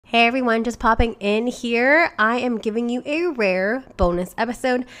Hey everyone, just popping in here. I am giving you a rare bonus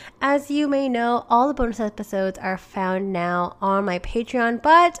episode. As you may know, all the bonus episodes are found now on my Patreon,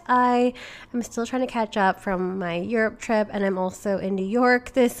 but I am still trying to catch up from my Europe trip, and I'm also in New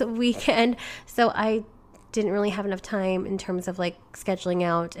York this weekend, so I didn't really have enough time in terms of like scheduling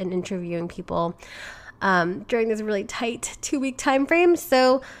out and interviewing people during this really tight 2-week time frame.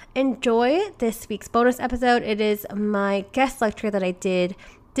 So enjoy this week's bonus episode. It is my guest lecture that I did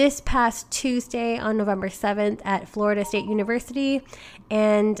this past Tuesday on November 7th at Florida State University,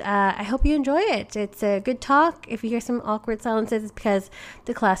 and I hope you enjoy it. It's a good talk. If you hear some awkward silences, it's because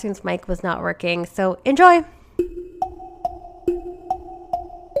the classroom's mic was not working. So enjoy!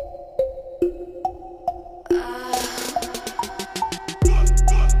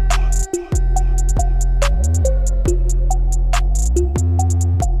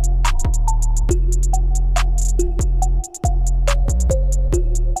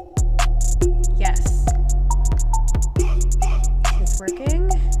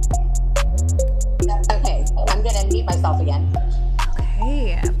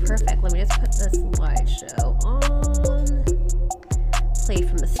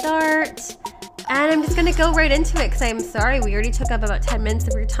 Go right into it because I'm sorry we already took up about 10 minutes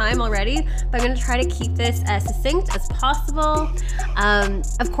of your time already, but I'm going to try to keep this as succinct as possible.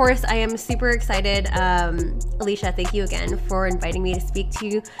 Of course, I am super excited. Alicia, thank you again for inviting me to speak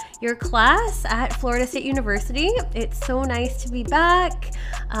to your class at Florida State University. It's so nice to be back.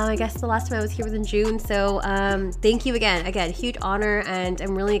 I guess the last time I was here was in June, so thank you again. Again, huge honor, and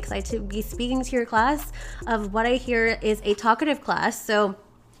I'm really excited to be speaking to your class of what I hear is a talkative class. So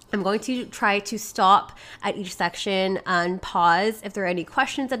I'm going to try to stop at each section and pause if there are any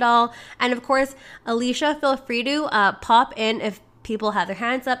questions at all. And of course, Alicia, feel free to pop in if people have their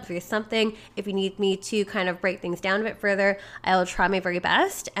hands up, if there's something, if you need me to kind of break things down a bit further, I will try my very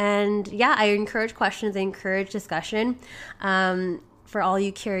best. And yeah, I encourage questions, I encourage discussion for all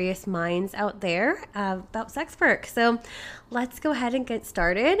you curious minds out there about sex work. So let's go ahead and get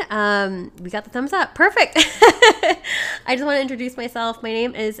started. We got the thumbs up. Perfect. I just want to introduce myself. My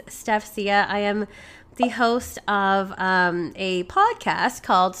name is Steph Sia. I am the host of a podcast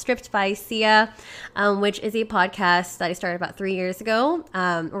called Stripped by Sia, which is a podcast that I started about 3 years ago,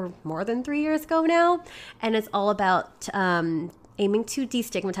 or more than 3 years ago now. And it's all about aiming to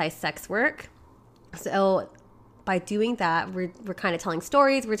destigmatize sex work. So by doing that, we're kind of telling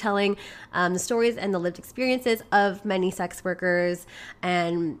stories. We're telling the stories and the lived experiences of many sex workers,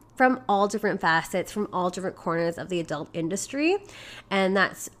 and from all different facets, from all different corners of the adult industry. And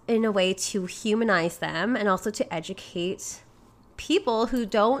that's in a way to humanize them and also to educate people who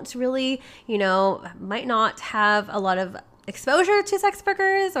don't really, might not have a lot of exposure to sex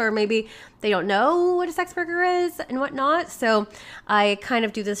workers, or maybe they don't know what a sex worker is and whatnot. So I kind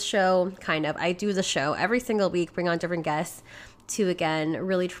of do this show, I do the show every single week, bring on different guests to, again,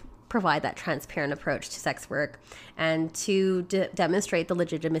 really provide that transparent approach to sex work and to demonstrate the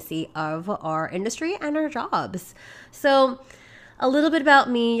legitimacy of our industry and our jobs. So a little bit about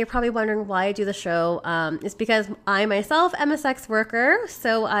me. You're probably wondering why I do the show. It's because I myself am a sex worker.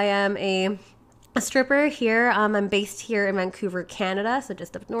 So I am a stripper here. I'm based here in Vancouver, Canada, so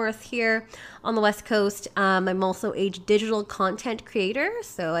just up north here on the West Coast. I'm also a digital content creator,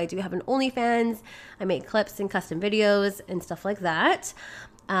 so I do have an OnlyFans. I make clips and custom videos and stuff like that.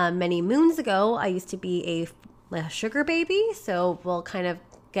 Many moons ago, I used to be a sugar baby, so we'll kind of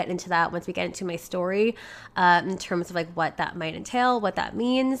get into that once we get into my story in terms of like what that might entail, what that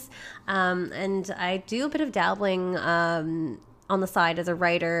means. And I do a bit of dabbling on the side as a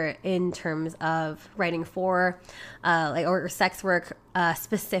writer in terms of writing for or sex work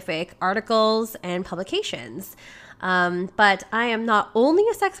specific articles and publications. But I am not only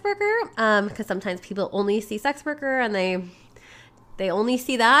a sex worker, because sometimes people only see sex worker and they only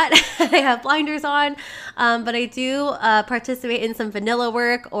see that. They have blinders on. But I do participate in some vanilla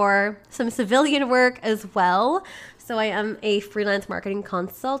work or some civilian work as well. So I am a freelance marketing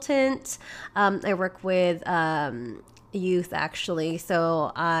consultant. I work with youth, actually.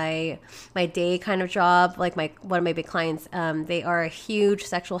 So my day kind of job, like one of my big clients, they are a huge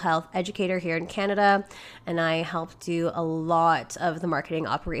sexual health educator here in Canada, and I help do a lot of the marketing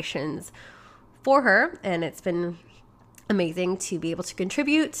operations for her, and it's been amazing to be able to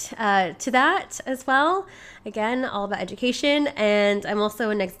contribute to that as well. Again, all about education. And I'm also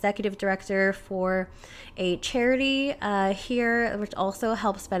an executive director for a charity here, which also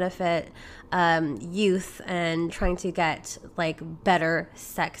helps benefit youth and trying to get like better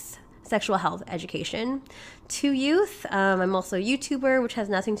sexual health education to youth. I'm also a YouTuber, which has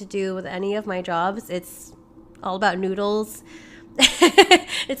nothing to do with any of my jobs. It's all about noodles,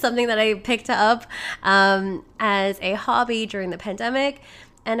 It's something that I picked up as a hobby during the pandemic.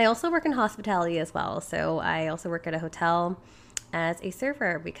 And I also work in hospitality as well. So I also work at a hotel as a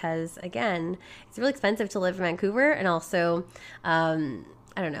server because, again, it's really expensive to live in Vancouver. And also, I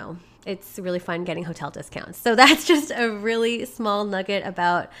don't know, it's really fun getting hotel discounts. So that's just a really small nugget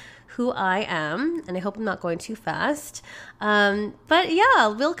about who I am. And I hope I'm not going too fast. But yeah,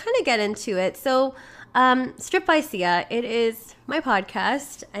 we'll kind of get into it. So Strip by Sia, it is my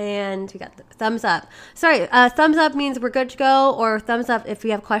podcast, and we got the thumbs up. Sorry, thumbs up means we're good to go, or thumbs up if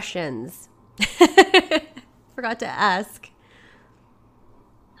you have questions. Forgot to ask.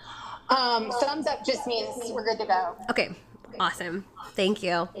 Thumbs up just means we're good to go. Okay, awesome. Thank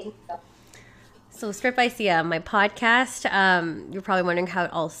you. So Strip by Sia, my podcast. You're probably wondering how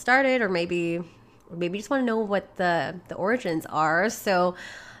it all started, or maybe you just want to know what the origins are. So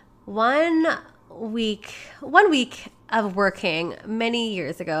one week of working many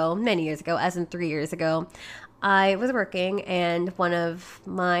years ago, as in 3 years ago, I was working, and one of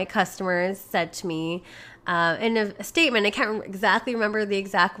my customers said to me in a statement, I can't exactly remember the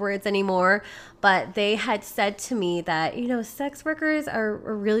exact words anymore, but they had said to me that, sex workers are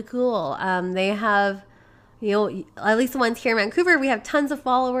really cool. They have, at least the ones here in Vancouver, we have tons of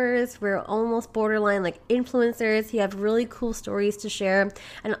followers. We're almost borderline like influencers. You have really cool stories to share,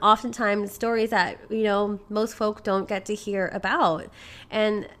 and oftentimes stories that, most folk don't get to hear about.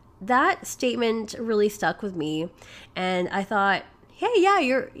 And that statement really stuck with me. And I thought, hey, yeah,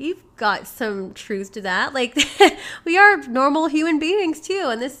 you've got some truth to that. Like, we are normal human beings too.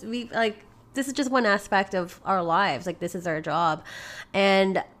 And this is just one aspect of our lives. Like, this is our job.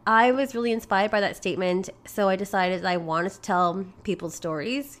 And I was really inspired by that statement. So I decided I wanted to tell people's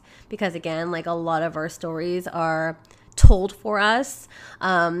stories because, again, like, a lot of our stories are told for us,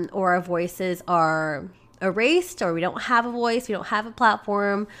 or our voices are erased, or we don't have a voice, we don't have a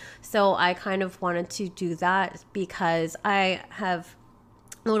platform. So I kind of wanted to do that because I have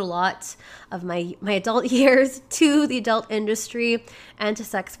owed a lot of my adult years to the adult industry and to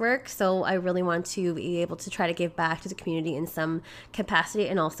sex work. So I really want to be able to try to give back to the community in some capacity,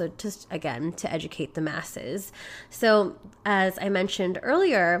 and also just, again, to educate the masses. So as I mentioned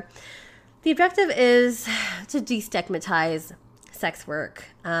earlier, the objective is to destigmatize sex work,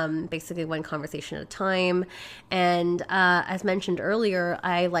 basically one conversation at a time. And as mentioned earlier,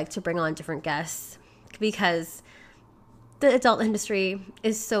 I like to bring on different guests because the adult industry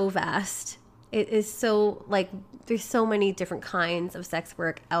is so vast. It is so, like, there's so many different kinds of sex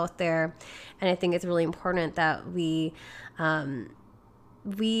work out there. And I think it's really important that we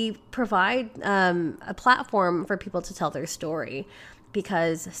provide a platform for people to tell their story,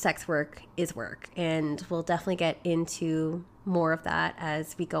 because sex work is work. And we'll definitely get into more of that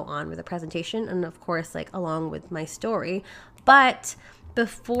as we go on with the presentation, and of course, like, along with my story. But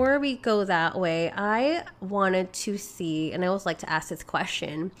before we go that way, I wanted to see, and I always like to ask this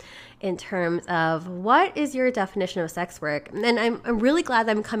question in terms of, what is your definition of sex work? And I'm really glad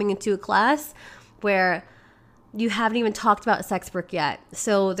that I'm coming into a class where you haven't even talked about sex work yet.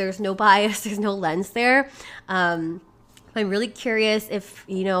 So there's no bias, there's no lens there. I'm really curious if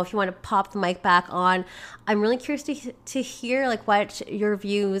you want to pop the mic back on. I'm really curious to hear, like, what your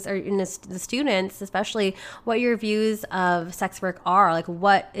views are, in the students, especially what your views of sex work are. Like,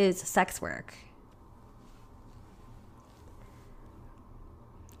 what is sex work?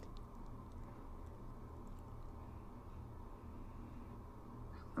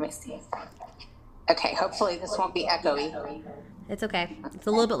 Let me see. Okay, hopefully this won't be echoey. It's okay. It's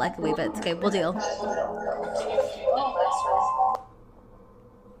a little bit echoey, but it's okay. We'll deal.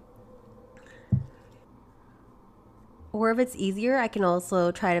 Or if it's easier, I can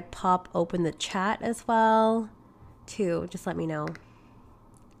also try to pop open the chat as well, too. Just let me know.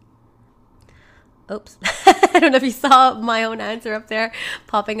 Oops. I don't know if you saw my own answer up there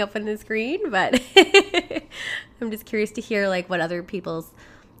popping up on the screen, but I'm just curious to hear, like, what other people's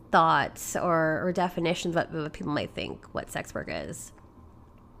thoughts or definitions, what people might think what sex work is.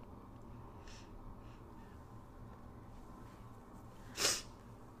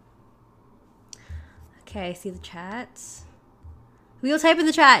 Okay, I see the chat. We'll type in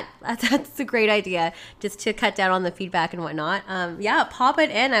the chat. That's a great idea, just to cut down on the feedback and whatnot. Yeah, pop it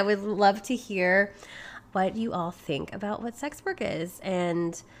in. I would love to hear what you all think about what sex work is.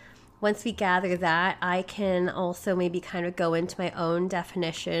 And once we gather that, I can also maybe kind of go into my own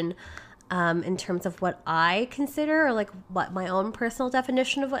definition in terms of what I consider, or like what my own personal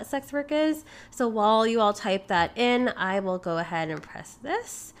definition of what sex work is. So while you all type that in, I will go ahead and press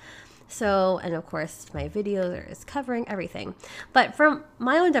this. So, and of course, my video is covering everything. But from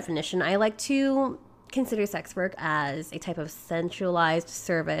my own definition, I like to consider sex work as a type of sensualized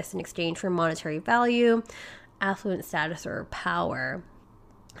service in exchange for monetary value, affluent status, or power.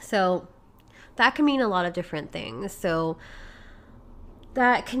 So that can mean a lot of different things. So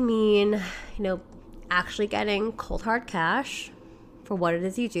that can mean, actually getting cold hard cash for what it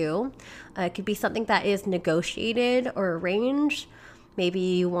is you do. It could be something that is negotiated or arranged. Maybe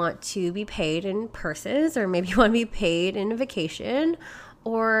you want to be paid in purses, or maybe you want to be paid in a vacation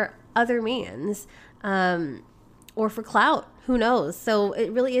or other means, or for clout. Who knows? So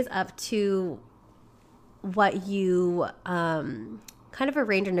it really is up to what you kind of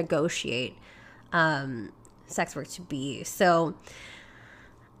arrange or negotiate sex work to be. So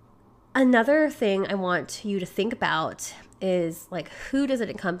another thing I want you to think about is like, who does it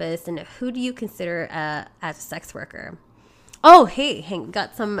encompass and who do you consider as a sex worker? Oh, hey, Hank,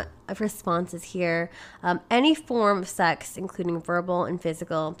 got some responses here. Any form of sex, including verbal and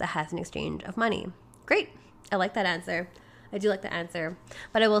physical, that has an exchange of money. Great. I like that answer. I do like the answer.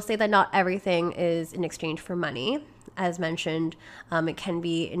 But I will say that not everything is in exchange for money. As mentioned, it can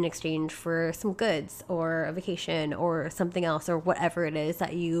be in exchange for some goods or a vacation or something else or whatever it is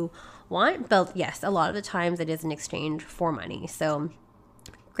that you want. But yes, a lot of the times it is in exchange for money. So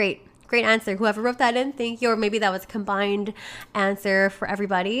great answer. Whoever wrote that in, thank you. Or maybe that was a combined answer for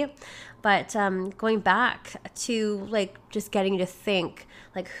everybody. But going back to like just getting you to think,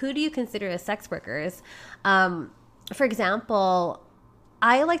 like, who do you consider as sex workers? For example,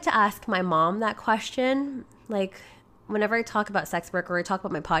 I like to ask my mom that question. Like, whenever I talk about sex work or I talk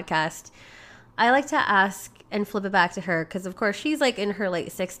about my podcast, I like to ask and flip it back to her because, of course, she's like in her late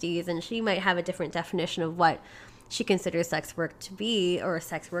 60s and she might have a different definition of what she considers sex work to be or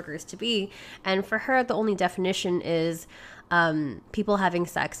sex workers to be. And for her, the only definition is people having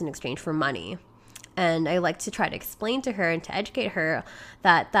sex in exchange for money. And I like to try to explain to her and to educate her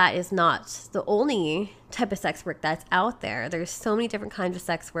that that is not the only type of sex work that's out there. There's so many different kinds of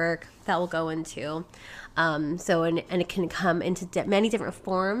sex work that we'll go into. And it can come into many different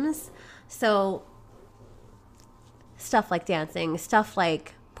forms. So stuff like dancing, stuff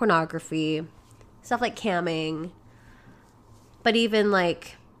like pornography, stuff like camming, but even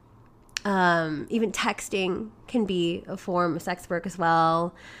like even texting can be a form of sex work as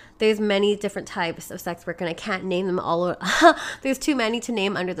well. There's many different types of sex work, and I can't name them all. There's too many to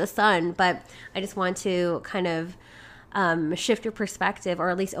name under the sun, but I just want to kind of shift your perspective, or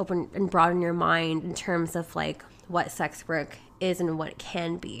at least open and broaden your mind in terms of like what sex work is and what it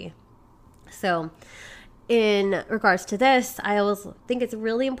can be. So in regards to this, I always think it's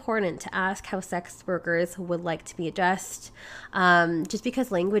really important to ask how sex workers would like to be addressed, just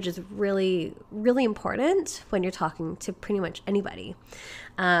because language is really, really important when you're talking to pretty much anybody.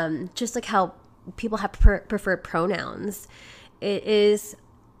 Just like how people have preferred pronouns, it is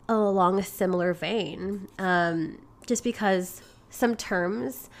along a similar vein, just because some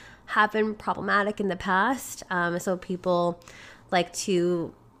terms have been problematic in the past. So people like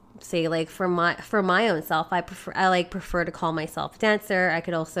to say, like, for my own self, I prefer to call myself a dancer. I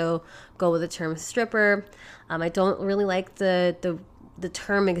could also go with the term stripper. I don't really like the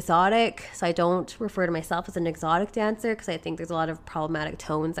term exotic, so I don't refer to myself as an exotic dancer because I think there's a lot of problematic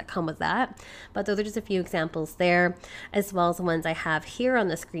tones that come with that. But those are just a few examples there, as well as the ones I have here on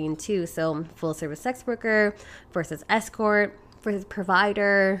the screen too. So full service sex worker versus escort versus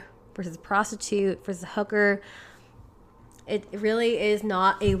provider versus prostitute versus hooker. It really is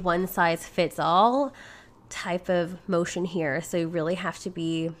not a one-size-fits-all type of motion here. So you really have to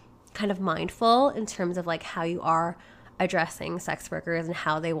be kind of mindful in terms of like how you are addressing sex workers and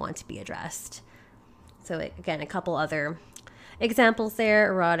how they want to be addressed. So again, a couple other examples there: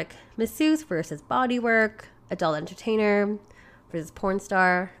 erotic masseuse versus bodywork, adult entertainer versus porn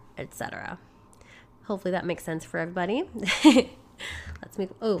star, etc. Hopefully that makes sense for everybody.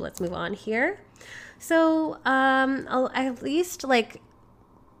 Let's move on here. So I'll, at least like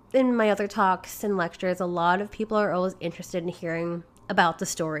in my other talks and lectures, a lot of people are always interested in hearing about the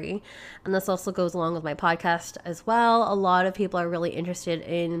story. And this also goes along with my podcast as well. A lot of people are really interested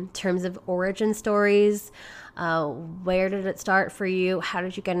in terms of origin stories. Where did it start for you? How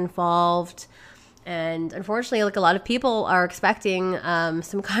did you get involved? And unfortunately, like, a lot of people are expecting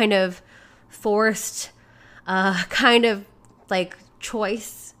some kind of forced kind of like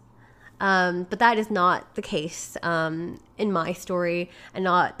choice. But that is not the case in my story, and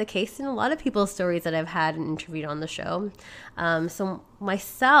not the case in a lot of people's stories that I've had and interviewed on the show. So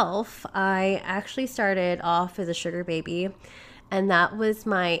myself, I actually started off as a sugar baby, and that was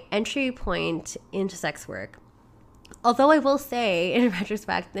my entry point into sex work. Although I will say, in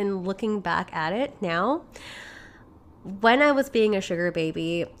retrospect and looking back at it now, when I was being a sugar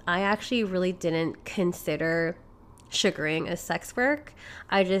baby, I actually really didn't consider sugaring as sex work.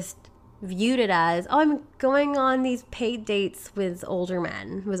 I just viewed it as, oh, I'm going on these paid dates with older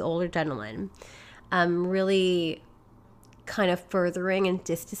men, with older gentlemen. Really kind of furthering and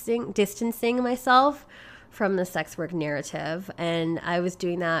distancing myself from the sex work narrative. And I was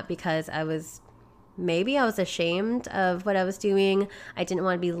doing that because I was ashamed of what I was doing. I didn't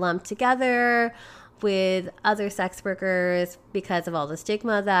want to be lumped together with other sex workers because of all the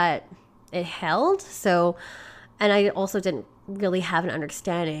stigma that it held. So, and I also didn't really have an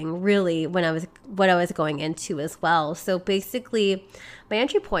understanding really what I was going into as well. So basically my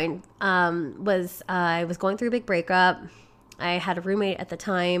entry point was I was going through a big breakup. I had a roommate at the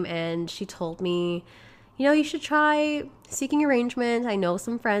time, and she told me, you should try seeking arrangement. I know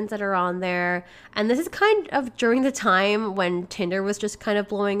some friends that are on there. And this is kind of during the time when Tinder was just kind of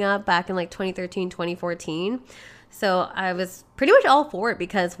blowing up back in like 2013, 2014. So I was pretty much all for it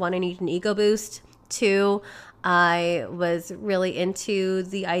because, one, I needed an ego boost. Two, I was really into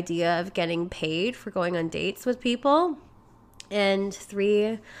the idea of getting paid for going on dates with people. And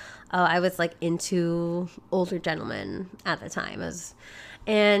three, I was like into older gentlemen at the time.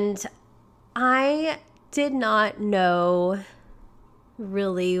 And I did not know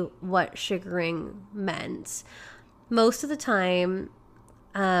really what sugaring meant. Most of the time,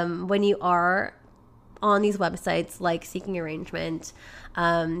 when you are on these websites like Seeking Arrangement,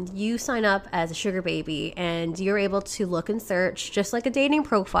 you sign up as a sugar baby and you're able to look and search just like a dating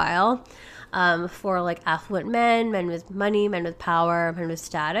profile for like affluent men with money, men with power, men with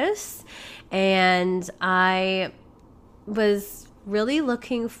status. And I was really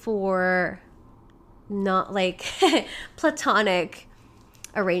looking for not like platonic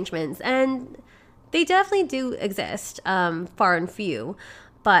arrangements, and they definitely do exist, far and few,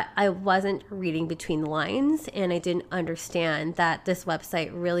 but I wasn't reading between the lines, and I didn't understand that this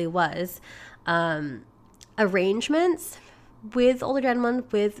website really was arrangements with older gentlemen,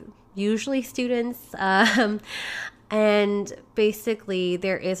 with usually students, and basically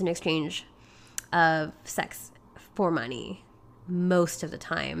there is an exchange of sex for money most of the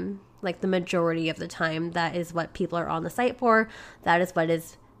time. Like the majority of the time, that is what people are on the site for. That is what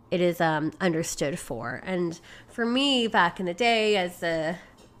it is understood for. And for me, back in the day, as a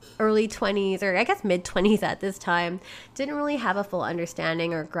early 20s, or I guess mid 20s at this time, didn't really have a full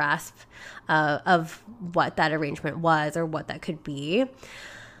understanding or grasp of what that arrangement was or what that could be.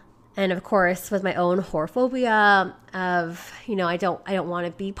 And of course, with my own whorephobia of, I don't want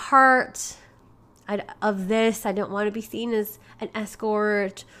to be part of this. I don't want to be seen as an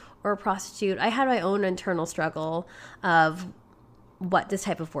escort or a prostitute. I had my own internal struggle of what this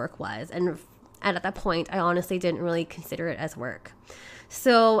type of work was. And at that point, I honestly didn't really consider it as work.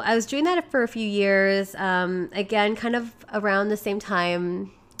 So I was doing that for a few years. Again, kind of around the same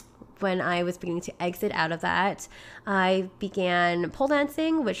time when I was beginning to exit out of that, I began pole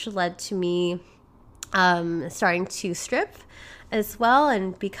dancing, which led to me starting to strip as well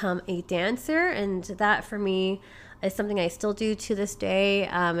and become a dancer. And that for me is something I still do to this day.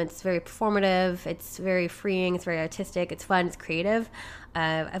 It's very performative. It's very freeing. It's very artistic. It's fun. It's creative.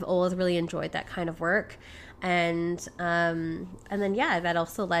 I've always really enjoyed that kind of work. And then, yeah, that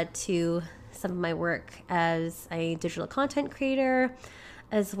also led to some of my work as a digital content creator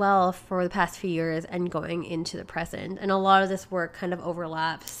as well for the past few years and going into the present. And a lot of this work kind of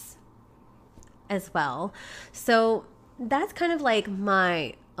overlaps as well. So that's kind of like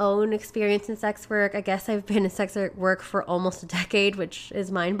my own experience in sex work. I guess I've been in sex work for almost a decade, which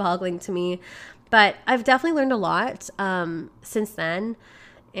is mind-boggling to me. But I've definitely learned a lot since then.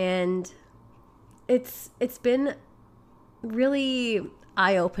 And it's been really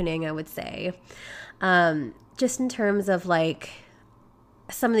eye-opening, I would say. Just in terms of like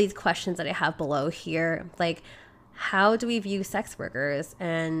some of these questions that I have below here, like how do we view sex workers,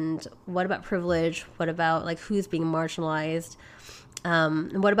 and what about privilege? What about like who's being marginalized?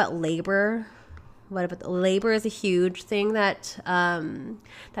 And what about labor? What about labor is a huge thing that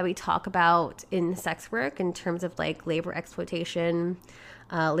we talk about in sex work in terms of like labor exploitation,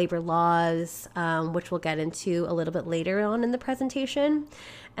 labor laws, which we'll get into a little bit later on in the presentation.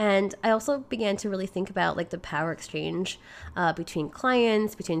 And I also began to really think about like the power exchange between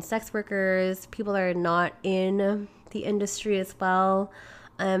clients, between sex workers, people that are not in the industry as well,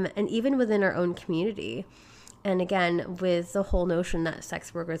 and even within our own community. And again, with the whole notion that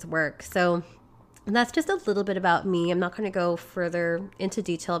sex workers work. So that's just a little bit about me. I'm not going to go further into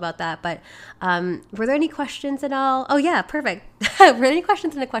detail about that, but were there any questions at all? Oh yeah, perfect. Were there any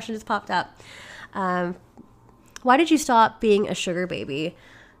questions? And a question just popped up. Why did you stop being a sugar baby?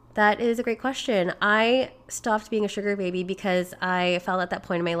 That is a great question. I stopped being a sugar baby because I felt at that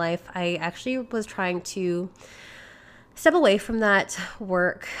point in my life, I actually was trying to step away from that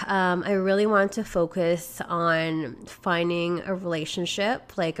work. I really wanted to focus on finding a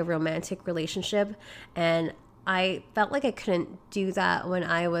relationship, like a romantic relationship. And I felt like I couldn't do that when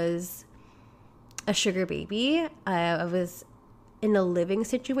I was a sugar baby. I was in a living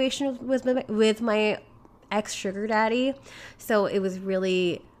situation with my ex sugar daddy. So it was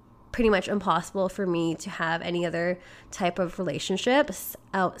really pretty much impossible for me to have any other type of relationships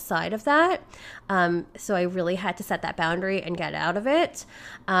outside of that. So I really had to set that boundary and get out of it.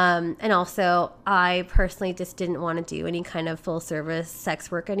 And also, I personally just didn't want to do any kind of full service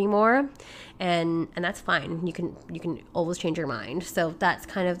sex work anymore. And that's fine. You can always change your mind. So that's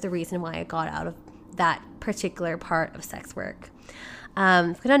kind of the reason why I got out of that particular part of sex work.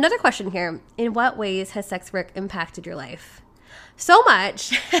 Got another question here. In what ways has sex work impacted your life? So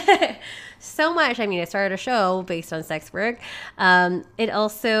much. So much. I mean, I started a show based on sex work. It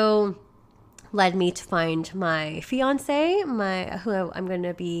also led me to find my fiance, who I'm going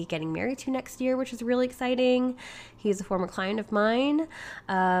to be getting married to next year, which is really exciting. He's a former client of mine.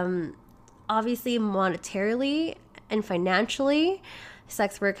 Obviously, monetarily and financially,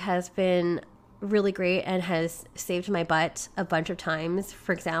 sex work has been really great and has saved my butt a bunch of times.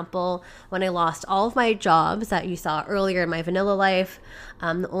 For example, when I lost all of my jobs that you saw earlier in my vanilla life,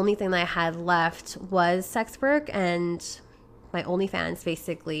 the only thing that I had left was sex work and my OnlyFans,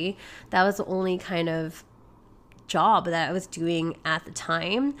 basically. That was the only kind of job that I was doing at the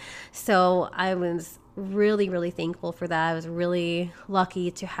time. So I was really, really thankful for that. I was really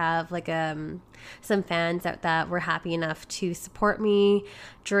lucky to have like some fans that were happy enough to support me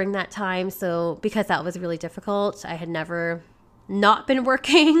during that time. So because that was really difficult, I had never not been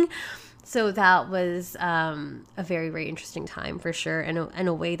working. So that was a very, very interesting time for sure, and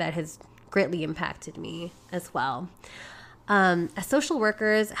a way that has greatly impacted me as well. As social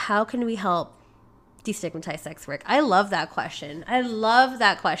workers, how can we help destigmatize sex work? I love that question.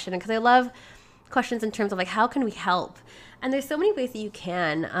 Because I love questions in terms of like, how can we help? And there's so many ways that you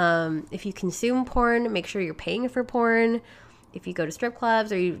can. If you consume porn, make sure you're paying for porn. If you go to strip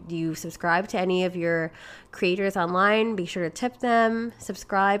clubs or you subscribe to any of your creators online, be sure to tip them,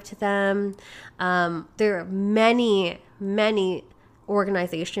 subscribe to them. There are many, many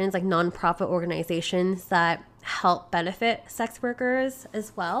organizations, like nonprofit organizations, that help benefit sex workers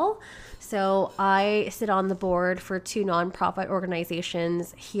as well. So I sit on the board for 2 nonprofit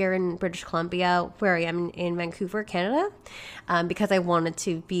organizations here in British Columbia, where I am in Vancouver, Canada, because I wanted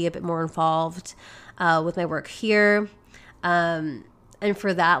to be a bit more involved with my work here. And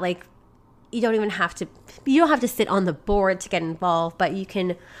for that, like, you don't have to sit on the board to get involved, but you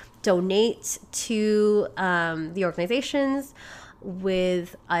can donate to the organizations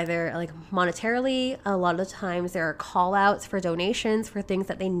with either like monetarily. A lot of the times there are call outs for donations for things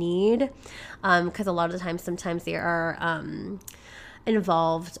that they need, because a lot of the times sometimes they are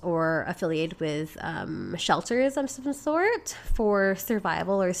involved or affiliated with shelters of some sort for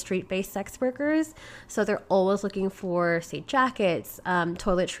survival or street-based sex workers. So they're always looking for, say, jackets,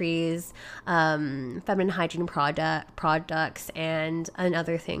 toiletries, feminine hygiene products, and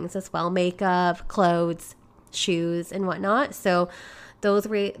other things as well, makeup, clothes, shoes, and whatnot. So those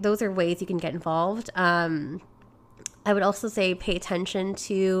are ways you can get involved. I would also say pay attention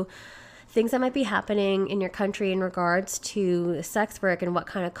to things that might be happening in your country in regards to sex work and what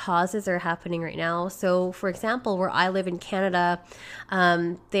kind of causes are happening right now. So, for example, where I live in Canada,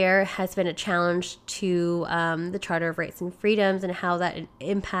 there has been a challenge to the Charter of Rights and Freedoms and how that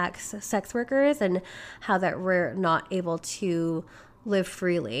impacts sex workers and how that we're not able to live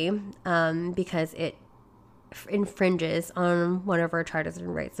freely because it infringes on one of our charters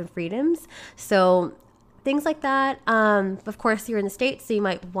and rights and freedoms. So things like that. Of course, you're in the States, so you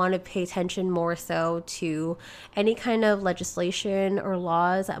might want to pay attention more so to any kind of legislation or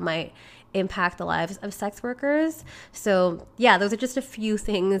laws that might impact the lives of sex workers. So yeah, those are just a few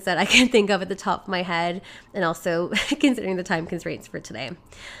things that I can think of at the top of my head, and also considering the time constraints for today.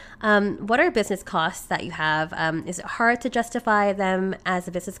 What are business costs that you have? Is it hard to justify them as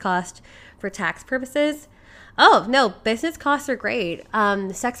a business cost for tax purposes? Oh, no, business costs are great.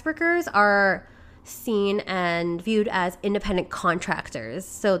 Sex workers are seen and viewed as independent contractors.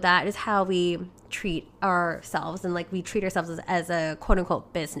 So that is how we treat ourselves, and like we treat ourselves as a quote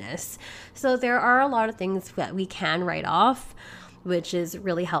unquote business. So there are a lot of things that we can write off, which is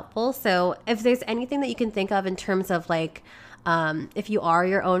really helpful. So if there's anything that you can think of in terms of like If you are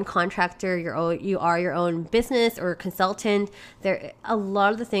your own contractor, you are your own business or consultant, a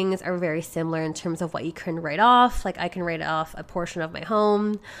lot of the things are very similar in terms of what you can write off. Like I can write off a portion of my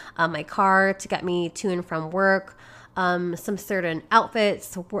home, my car to get me to and from work, some certain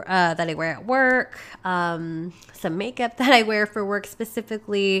outfits that I wear at work, some makeup that I wear for work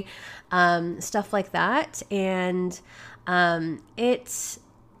specifically, stuff like that. And I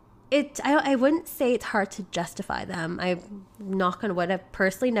wouldn't say it's hard to justify them. I'm knock on wood, I've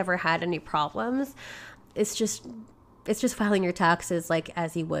personally never had any problems. It's just filing your taxes like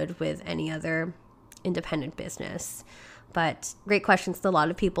as you would with any other independent business. But great questions. A lot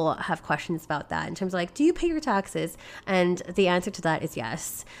of people have questions about that in terms of like, do you pay your taxes? And the answer to that is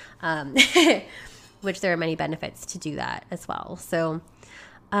yes, which there are many benefits to do that as well. So,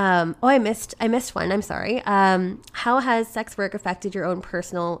 I missed one. I'm sorry. How has sex work affected your own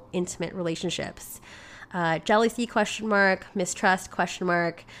personal, intimate relationships? Jealousy, ? Mistrust, ?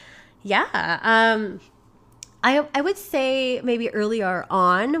 Yeah. I would say maybe earlier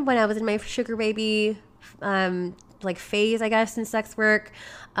on when I was in my sugar baby, like phase, I guess, in sex work,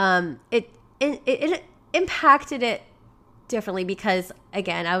 it impacted it differently because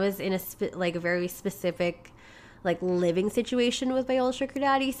again, I was in a very specific living situation with my old sugar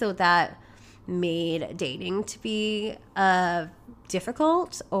daddy, so that made dating to be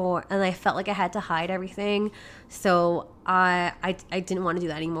difficult, and I felt like I had to hide everything. So I didn't want to do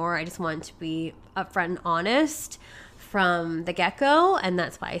that anymore. I just wanted to be upfront and honest from the get-go, and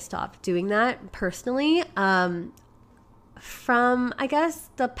that's why I stopped doing that personally. From I guess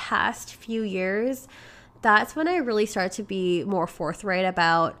the past few years, that's when I really started to be more forthright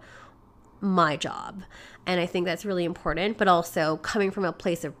about my job. And I think that's really important, but also coming from a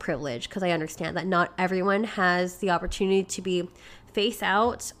place of privilege, because I understand that not everyone has the opportunity to be face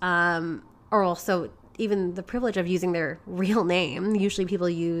out, or also even the privilege of using their real name. Usually people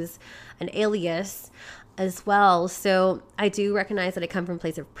use an alias as well. So I do recognize that I come from a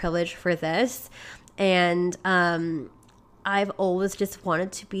place of privilege for this. And I've always just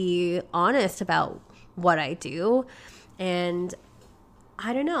wanted to be honest about what I do. And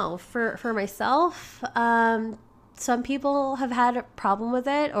I don't know, for myself, some people have had a problem with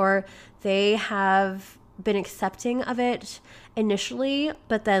it, or they have been accepting of it initially,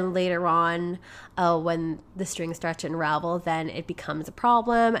 but then later on, when the strings start to unravel, then it becomes a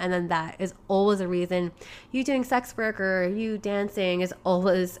problem. And then that is always a reason. You doing sex work or you dancing is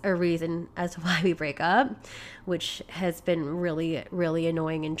always a reason as to why we break up, which has been really, really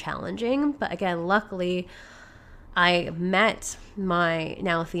annoying and challenging. But again, luckily, I met my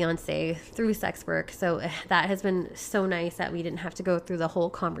now fiance through sex work. So that has been so nice that we didn't have to go through the whole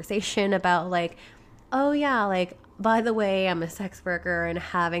conversation about like, oh yeah, like, by the way, I'm a sex worker, and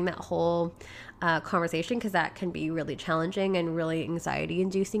having that whole conversation, because that can be really challenging and really anxiety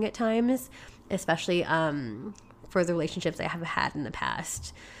inducing at times, especially for the relationships I have had in the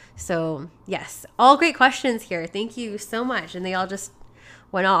past. So yes, all great questions here. Thank you so much. And they all just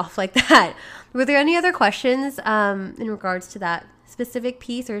went off like that. Were there any other questions in regards to that specific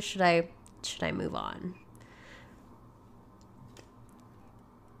piece, or should I move on?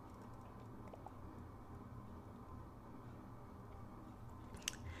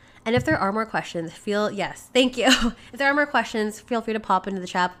 And if there are more questions, thank you. If there are more questions, feel free to pop into the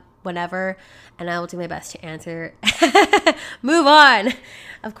chat whenever, and I will do my best to answer. Move on.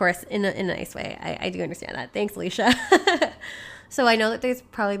 Of course, in a nice way. I do understand that. Thanks, Alicia. So I know that there's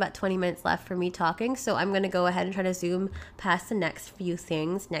probably about 20 minutes left for me talking, so I'm going to go ahead and try to zoom past the next few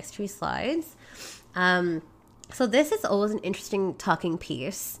slides. So this is always an interesting talking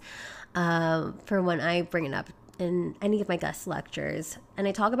piece for when I bring it up in any of my guest lectures, and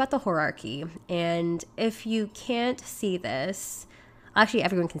I talk about the hierarchy. And if you can't see this, actually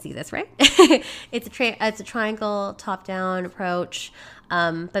everyone can see this, right? It's a triangle top-down approach,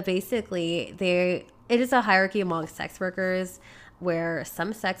 but basically it is a hierarchy among sex workers, where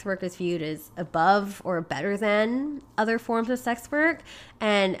some sex work is viewed as above or better than other forms of sex work.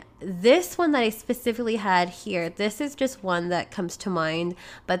 And this one that I specifically had here, this is just one that comes to mind,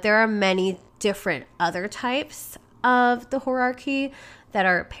 but there are many different other types of the hierarchy that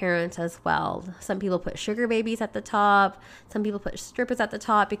are apparent as well. Some people put sugar babies at the top. Some people put strippers at the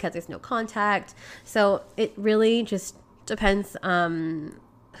top because there's no contact. So it really just depends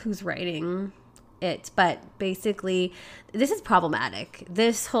who's writing it. But basically, this is problematic.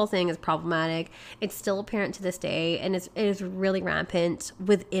 This whole thing is problematic. It's still apparent to this day, and it is really rampant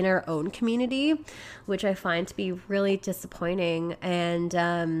within our own community, which I find to be really disappointing.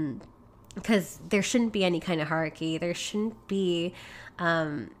 And because there shouldn't be any kind of hierarchy. There shouldn't be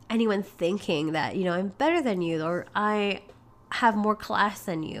anyone thinking that, I'm better than you, or have more class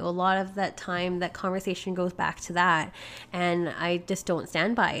than you. A lot of that time, that conversation goes back to that. And I just don't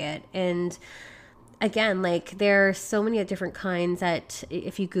stand by it. And again, like, there are so many different kinds that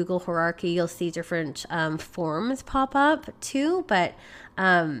if you Google hierarchy, you'll see different forms pop up too. But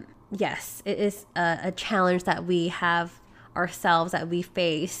yes, it is a challenge that we have ourselves, that we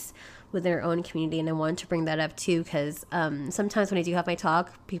face within our own community. And I wanted to bring that up too, because sometimes when I do have my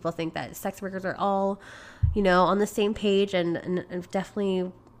talk, people think that sex workers are all, on the same page, and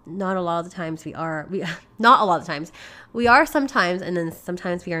definitely not a lot of the times not a lot of the times. We are sometimes, and then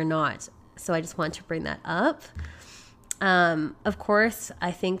sometimes we are not. So I just want to bring that up. Of course,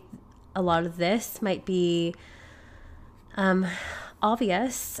 I think a lot of this might be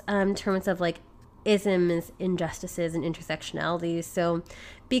obvious in terms of like isms, injustices, and intersectionalities. So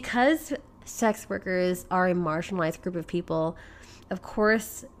because sex workers are a marginalized group of people, of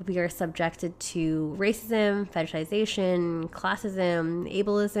course, we are subjected to racism, fetishization, classism,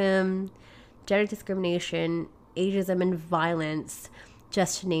 ableism, gender discrimination, ageism, and violence,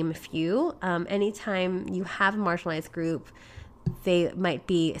 just to name a few. Anytime you have a marginalized group, they might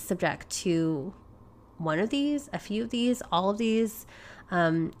be subject to one of these, a few of these, all of these.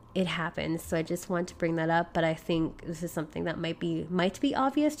 It happens. So I just want to bring that up. But I think this is something that might be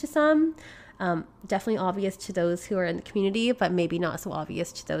obvious to some. Definitely obvious to those who are in the community, but maybe not so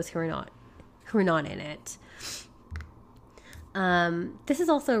obvious to those who are not in it. This is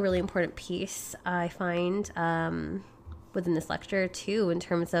also a really important piece, I find, within this lecture too, in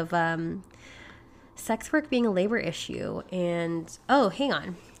terms of sex work being a labor issue. And hang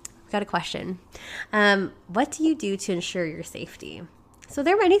on, I've got a question. What do you do to ensure your safety? So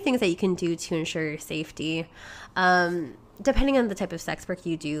there are many things that you can do to ensure your safety, depending on the type of sex work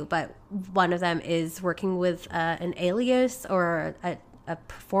you do. But one of them is working with an alias or a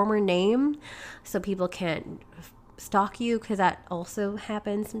performer name, so people can't stalk you, because that also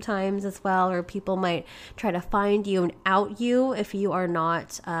happens sometimes as well. Or people might try to find you and out you if you are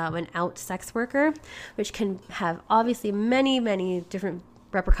not an out sex worker, which can have obviously many, many different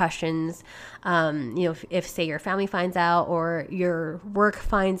repercussions. If say your family finds out, or your work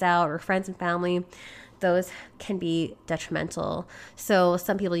finds out, or friends and family, those can be detrimental. So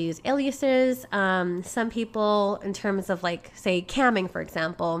some people use aliases. Some people, in terms of like, say, camming, for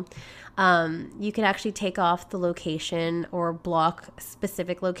example, you can actually take off the location or block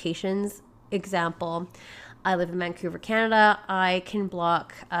specific locations. Example, I live in Vancouver, Canada. I can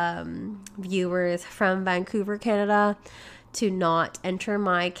block viewers from Vancouver, Canada, to not enter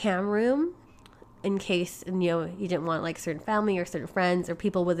my cam room, in case you didn't want like certain family or certain friends or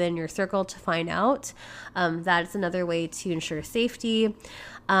people within your circle to find out. That is another way to ensure safety.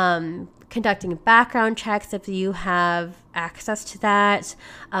 Conducting background checks if you have access to that.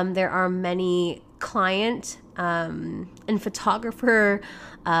 There are many client and photographer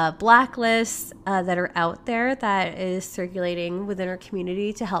blacklists that are out there that is circulating within our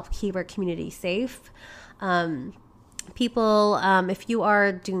community to help keep our community safe. People, if you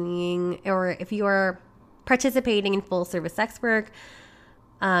are doing, or if you are participating in full service sex work,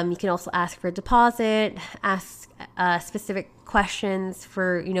 you can also ask for a deposit, ask specific questions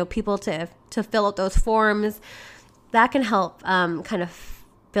for, people to fill out those forms. That can help kind of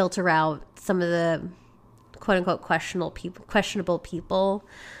filter out some of the quote unquote questionable people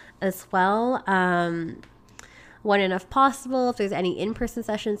as well. When enough possible, if there's any in-person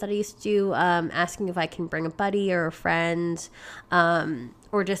sessions that I used to do, asking if I can bring a buddy or a friend,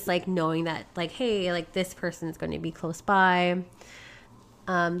 or just like knowing that like, hey, like this person is going to be close by.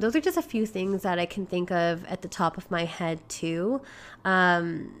 Those are just a few things that I can think of at the top of my head too,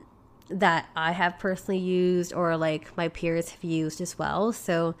 that I have personally used, or like my peers have used as well.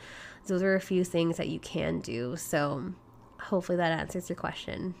 So those are a few things that you can do. So hopefully that answers your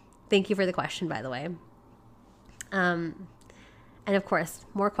question. Thank you for the question, by the way. And of course,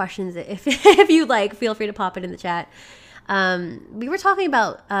 more questions if you like, feel free to pop it in the chat. We were talking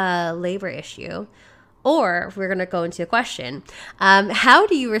about labor issue, or we're going to go into a question. How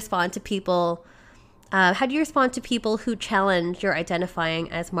do you respond to people? How do you respond to people who challenge your identifying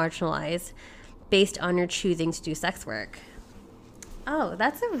as marginalized based on your choosing to do sex work? Oh,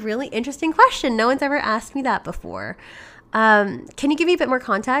 that's a really interesting question. No one's ever asked me that before. Can you give me a bit more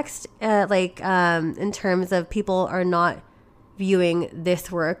context, in terms of people are not viewing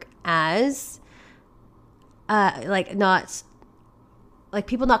this work as,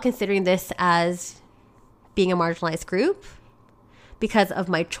 people not considering this as being a marginalized group because of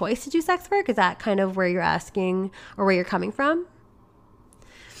my choice to do sex work? Is that kind of where you're asking, or where you're coming from?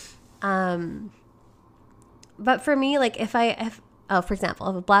 But for me, like for example,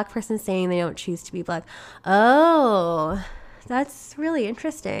 if a black person saying they don't choose to be black, oh, That's really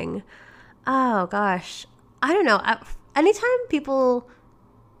interesting. Oh gosh, I don't know. Anytime people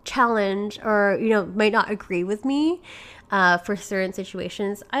challenge or might not agree with me for certain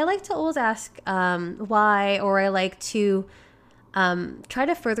situations, I like to always ask why, or I like to try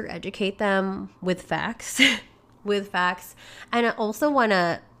to further educate them with facts. With facts. And I also want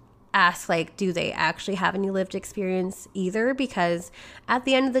to ask, like, do they actually have any lived experience either? Because at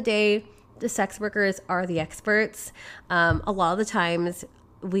the end of the day, the sex workers are the experts. A lot of the times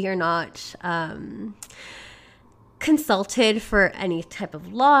we are not consulted for any type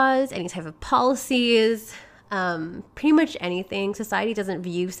of laws, any type of policies, pretty much anything. Society doesn't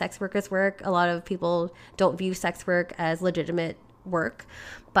view sex work as work. A lot of people don't view sex work as legitimate work,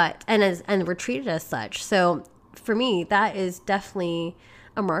 and we're treated as such. So for me, that is definitely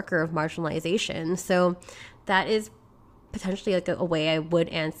a marker of marginalization. So that is potentially like a way I would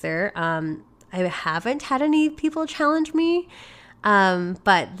answer. I haven't had any people challenge me.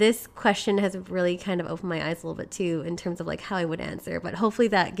 But this question has really kind of opened my eyes a little bit too, in terms of like how I would answer, but hopefully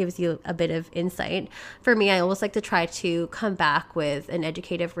that gives you a bit of insight. For me, I always like to try to come back with an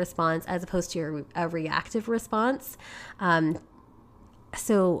educative response as opposed to a reactive response.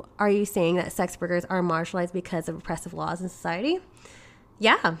 So are you saying that sex workers are marginalized because of oppressive laws in society?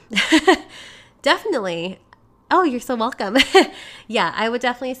 Yeah, definitely. Oh, you're so welcome. Yeah, I would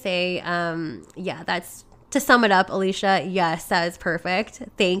definitely say, yeah, that's, to sum it up, Alicia, yes, that is perfect.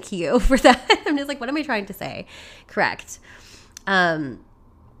 Thank you for that. I'm just like, what am I trying to say? Correct.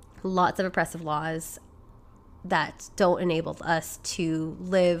 Lots of oppressive laws that don't enable us to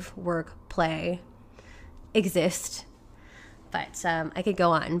live, work, play, exist. But I could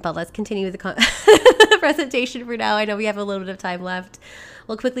go on, but let's continue with the presentation for now. I know we have a little bit of time left.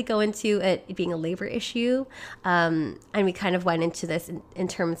 We'll quickly go into it being a labor issue. And we kind of went into this in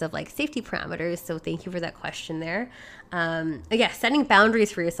terms of like safety parameters. So thank you for that question there. Yeah, setting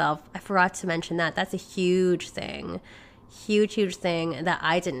boundaries for yourself. I forgot to mention that. That's a huge thing. Huge thing that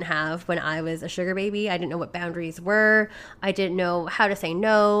I didn't have when I was a sugar baby. I didn't know what boundaries were. I didn't know how to say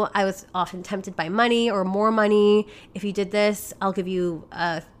no. I was often tempted by money or more money. If you did this, I'll give you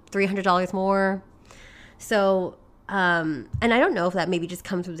 $300 more. So, and I don't know if that maybe just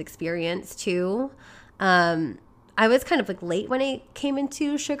comes with experience too. I was kind of like late when I came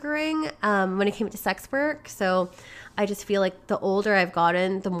into sugaring, when it came to sex work. So I just feel like the older I've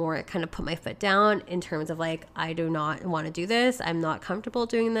gotten, the more I kind of put my foot down in terms of like, I do not want to do this. I'm not comfortable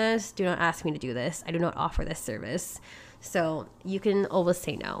doing this. Do not ask me to do this. I do not offer this service. So you can always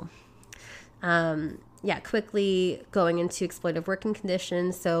say no. Yeah, quickly going into exploitative working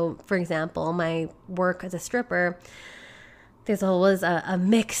conditions. So for example, my work as a stripper, there's always a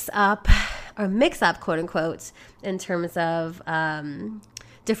mix up, quote unquote, in terms of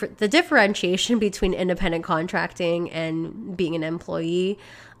the differentiation between independent contracting and being an employee.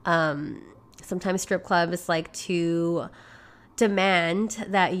 Sometimes strip clubs like to demand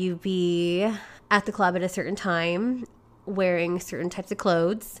that you be at the club at a certain time, wearing certain types of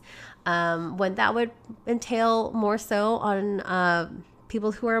clothes, when that would entail more so on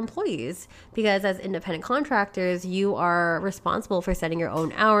people who are employees, because as independent contractors, you are responsible for setting your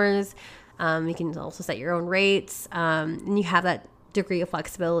own hours. You can also set your own rates, and you have that degree of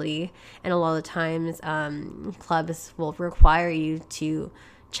flexibility. And a lot of the times, clubs will require you to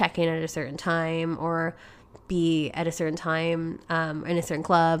check in at a certain time or be at a certain time in a certain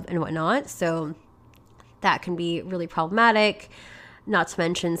club and whatnot. So that can be really problematic. Not to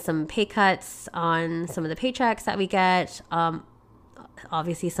mention some pay cuts on some of the paychecks that we get.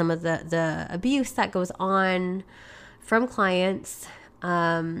 Obviously, some of the abuse that goes on from clients,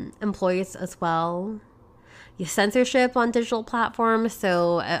 employees as well. Censorship on digital platforms.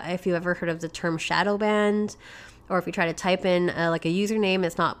 So if you ever heard of the term shadow banned, or if you try to type in like a username,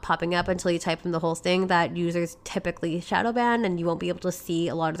 it's not popping up until you type in the whole thing, that user's typically shadow banned and you won't be able to see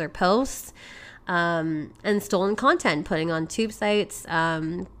a lot of their posts. And stolen content putting on tube sites,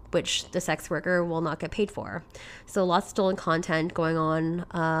 which the sex worker will not get paid for. So lots of stolen content going on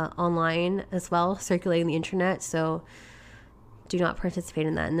online as well, circulating the internet. So do not participate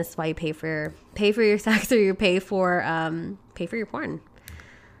in that. And this is why you pay for your sex, or you pay for your porn.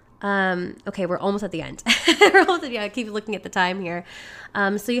 Okay, we're almost at the end. I keep looking at the time here.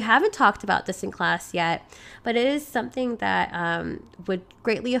 So you haven't talked about this in class yet, but it is something that would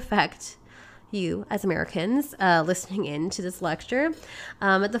greatly affect you as Americans listening in to this lecture.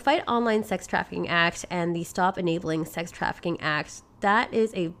 The Fight Online Sex Trafficking Act and the Stop Enabling Sex Trafficking Act, that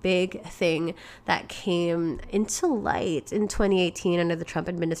is a big thing that came into light in 2018 under the Trump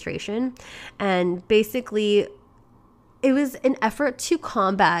administration. And basically, it was an effort to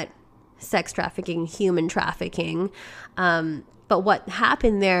combat sex trafficking, human trafficking. But what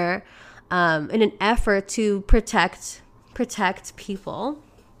happened there, in an effort to protect people,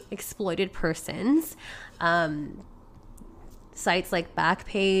 exploited persons, sites like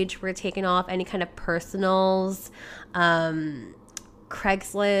Backpage were taken off, any kind of personals,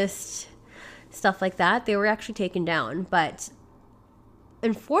 Craigslist, stuff like that, they were actually taken down. But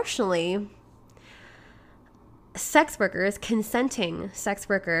unfortunately, consenting sex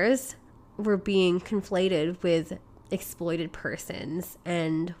workers were being conflated with exploited persons.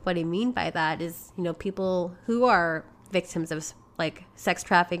 And what I mean by that is, people who are victims of like sex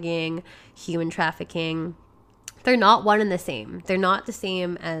trafficking, human trafficking, they're not one and the same. They're not the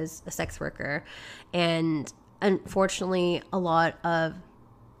same as a sex worker. And unfortunately, a lot of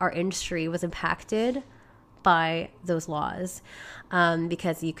our industry was impacted by those laws,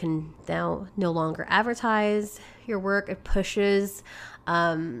 because you can now no longer advertise your work. It pushes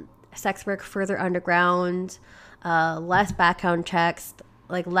sex work further underground, less background checks,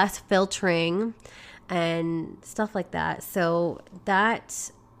 like less filtering and stuff like that. So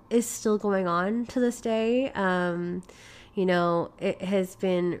that is still going on to this day. It has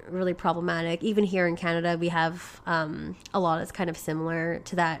been really problematic. Even here in Canada, we have a law that's kind of similar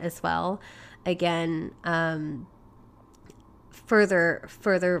to that as well. Again,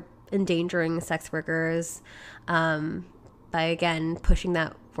 further endangering sex workers by, again, pushing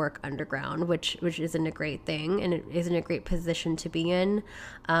that work underground, which isn't a great thing, and it isn't a great position to be in.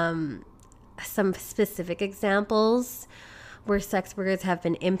 Some specific examples where sex workers have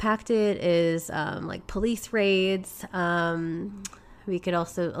been impacted is like police raids. We could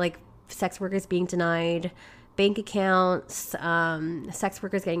also, like, sex workers being denied bank accounts, sex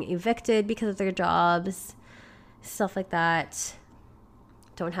workers getting evicted because of their jobs, stuff like that.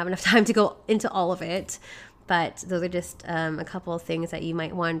 Don't have enough time to go into all of it, but those are just a couple of things that you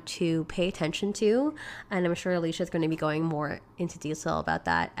might want to pay attention to. And I'm sure Alicia is going to be going more into detail about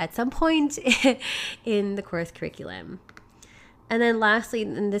that at some point in the course curriculum. And then lastly,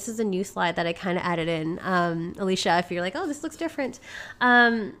 and this is a new slide that I kind of added in, Alicia, if you're like, oh, this looks different.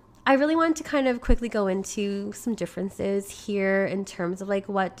 I really wanted to kind of quickly go into some differences here in terms of, like,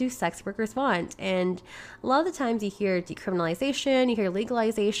 what do sex workers want? And a lot of the times you hear decriminalization, you hear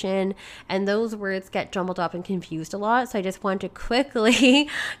legalization, and those words get jumbled up and confused a lot. So I just want to quickly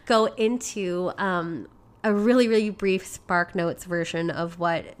go into a really, really brief Spark Notes version of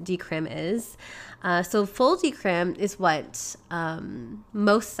what decrim is. So full decrim is what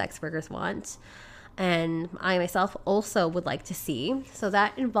most sex workers want, and I myself also would like to see. So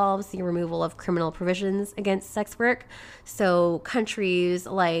that involves the removal of criminal provisions against sex work. So countries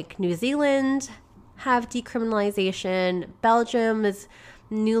like New Zealand have decriminalization. Belgium is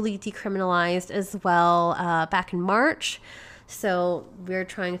newly decriminalized as well back in March. So we're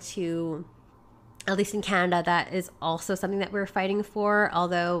trying to, at least in Canada, that is also something that we're fighting for,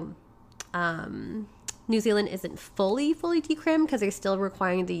 although New Zealand isn't fully decrim because they're still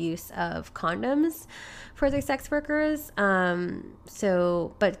requiring the use of condoms for their sex workers.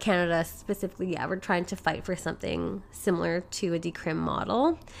 But Canada specifically, we're trying to fight for something similar to a decrim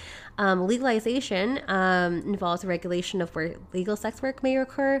model. Legalization involves regulation of where legal sex work may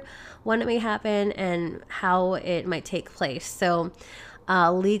occur, when it may happen, and how it might take place. So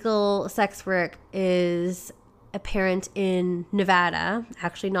legal sex work is apparent in Nevada,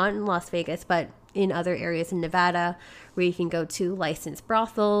 actually not in Las Vegas, but in other areas in Nevada where you can go to licensed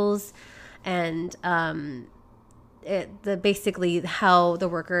brothels, and basically how the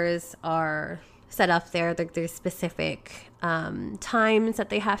workers are set up there. There's specific times that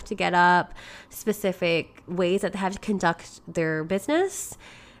they have to get up, specific ways that they have to conduct their business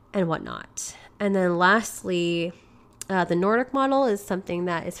and whatnot. And then lastly, the Nordic model is something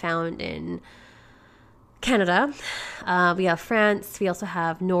that is found in Canada. We have France. We also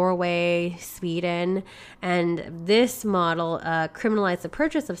have Norway, Sweden, and this model criminalizes the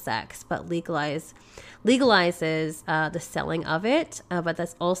purchase of sex, but legalizes the selling of it. But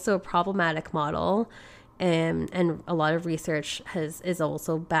that's also a problematic model, and a lot of research is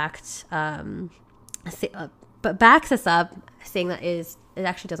also backs us up, saying that it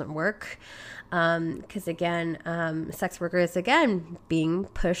actually doesn't work. Because again, sex workers, again, being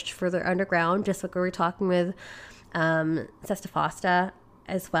pushed further underground, just like we were talking with Sesta Fosta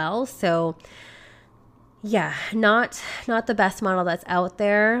as well. So yeah, not the best model that's out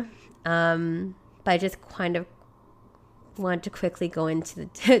there. But I just kind of want to quickly go into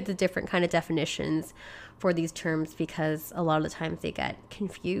the different kind of definitions for these terms, because a lot of the times they get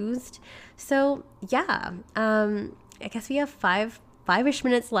confused. So yeah, I guess we have five-ish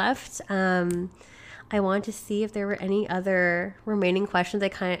minutes left. I wanted to see if there were any other remaining questions.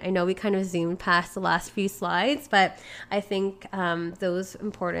 I know we kind of zoomed past the last few slides, but I think those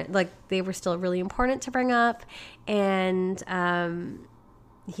important, like they were still really important to bring up. And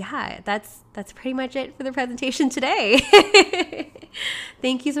yeah, that's pretty much it for the presentation today.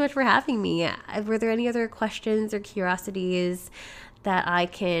 Thank you so much for having me. Were there any other questions or curiosities that I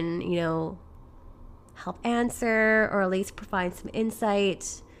can, help answer, or at least provide some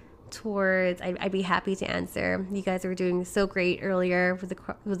insight towards? I'd be happy to answer. You guys were doing so great earlier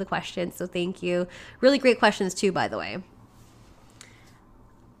with the questions, so thank you. Really great questions too, by the way.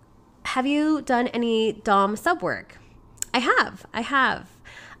 Have you done any Dom sub work? I have.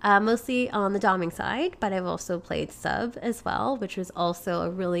 Mostly on the doming side, but I've also played sub as well, which was also a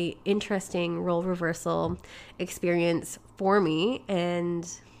really interesting role reversal experience for me. And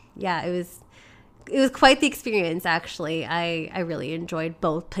yeah, it was quite the experience, actually. I really enjoyed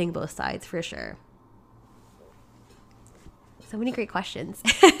playing both sides for sure. So many great questions.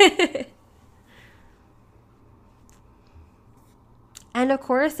 And of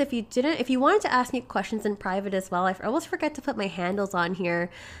course, if you wanted to ask me questions in private as well, I always forget to put my handles on here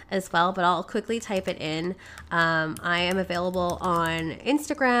as well, but I'll quickly type it in. I am available on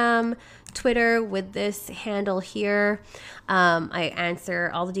Instagram, Twitter with this handle here. I answer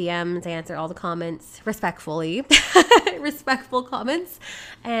all the DMs, I answer all the comments respectfully, respectful comments.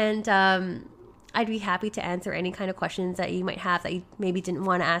 And I'd be happy to answer any kind of questions that you might have that you maybe didn't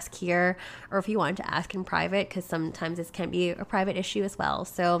want to ask here, or if you wanted to ask in private, because sometimes this can be a private issue as well.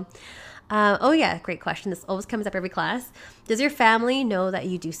 So, oh yeah, great question. This always comes up every class. Does your family know that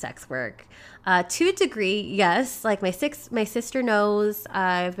you do sex work? To a degree, yes. Like my sister knows.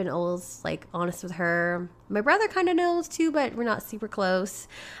 I've been always like honest with her. My brother kind of knows too, but we're not super close.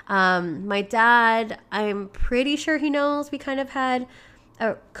 My dad, I'm pretty sure he knows. We kind of had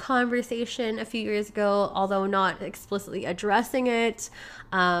a conversation a few years ago, although not explicitly addressing it.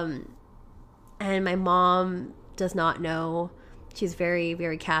 And my mom does not know. She's very,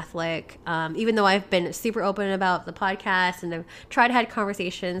 very Catholic. Even though I've been super open about the podcast and I've tried to have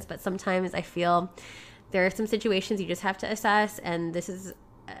conversations, but sometimes I feel there are some situations you just have to assess. And this is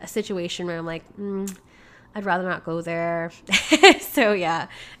a situation where I'm like, I'd rather not go there. So yeah,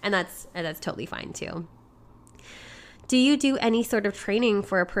 and that's totally fine too. Do you do any sort of training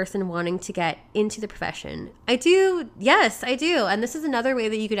for a person wanting to get into the profession? I do. Yes, I do. And this is another way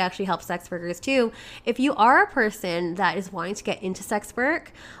that you could actually help sex workers too. If you are a person that is wanting to get into sex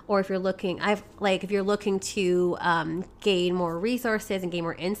work, or if you're looking, if you're looking to gain more resources and gain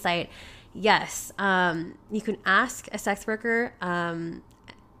more insight, yes, you can ask a sex worker, and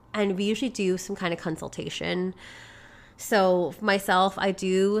we usually do some kind of consultation. So myself, I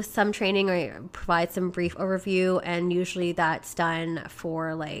do some training, or I provide some brief overview, and usually that's done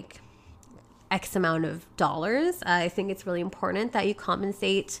for like X amount of dollars. I think it's really important that you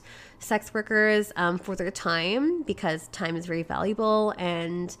compensate sex workers for their time, because time is very valuable,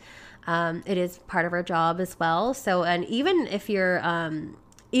 and it is part of our job as well. So, and even if you're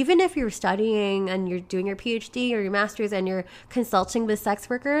studying and you're doing your PhD or your master's and you're consulting with sex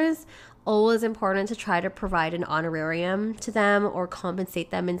workers, always important to try to provide an honorarium to them or compensate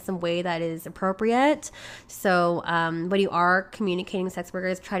them in some way that is appropriate. So when you are communicating with sex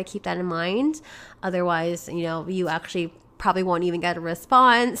workers, try to keep that in mind. Otherwise, you actually probably won't even get a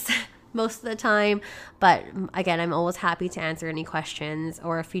response most of the time. But again, I'm always happy to answer any questions,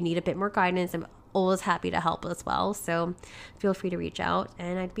 or if you need a bit more guidance, I'm always happy to help as well. So feel free to reach out,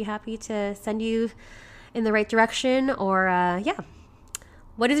 and I'd be happy to send you in the right direction. Or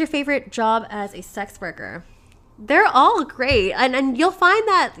what is your favorite job as a sex worker? They're all great. And you'll find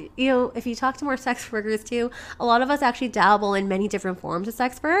that, if you talk to more sex workers too, a lot of us actually dabble in many different forms of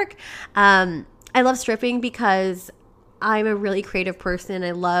sex work. I love stripping because I'm a really creative person.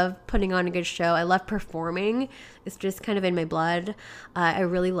 I love putting on a good show. I love performing. It's just kind of in my blood. I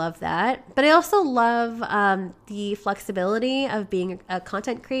really love that. But I also love the flexibility of being a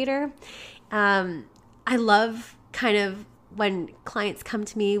content creator. I love kind of when clients come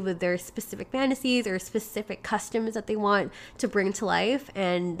to me with their specific fantasies or specific customs that they want to bring to life,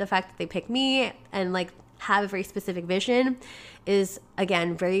 and the fact that they pick me and have a very specific vision is,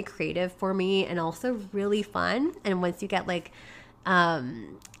 again, very creative for me and also really fun. And once you get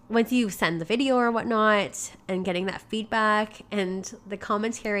once you send the video or whatnot and getting that feedback and the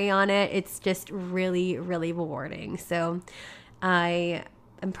commentary on it, it's just really, really rewarding. So I'm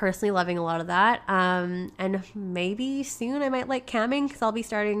personally loving a lot of that. And maybe soon I might like camming, because I'll be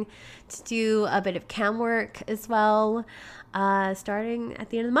starting to do a bit of cam work as well, starting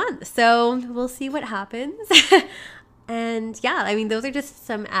at the end of the month. So we'll see what happens. And yeah, I mean, those are just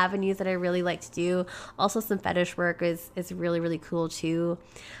some avenues that I really like to do. Also, some fetish work is really, really cool too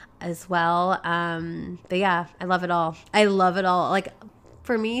as well. But yeah, I love it all. I love it all. Like,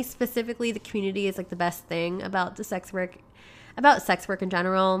 for me specifically, the community is like the best thing about sex work in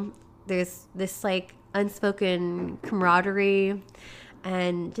general. There's this like unspoken camaraderie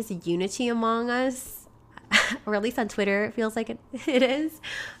and just a unity among us, or at least on Twitter it feels like it is.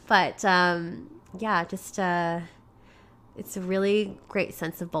 But yeah, just it's a really great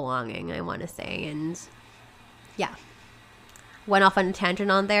sense of belonging, I want to say. And yeah, went off on a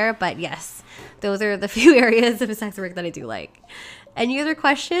tangent on there, but yes, those are the few areas of sex work that I do like. Any other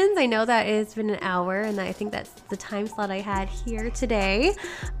questions? I know that it's been an hour, and I think that's the time slot I had here today.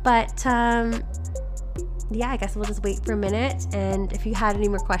 But yeah, I guess we'll just wait for a minute. And if you had any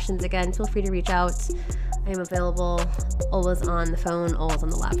more questions, again, feel free to reach out. I am available, always on the phone, always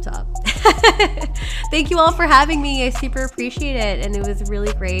on the laptop. Thank you all for having me. I super appreciate it. And it was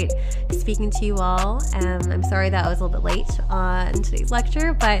really great speaking to you all. I'm sorry that I was a little bit late in today's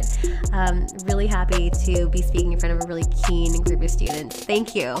lecture, but really happy to be speaking in front of a really keen group of students.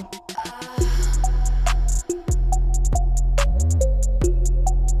 Thank you.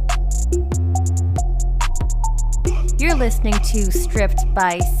 You're listening to Stripped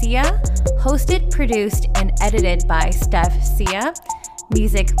by Sia, hosted, produced, and edited by Steph Sia,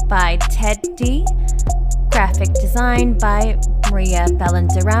 music by Ted D, graphic design by Maria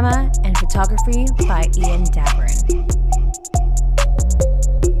Bellanderama, and photography by Ian Dabrin.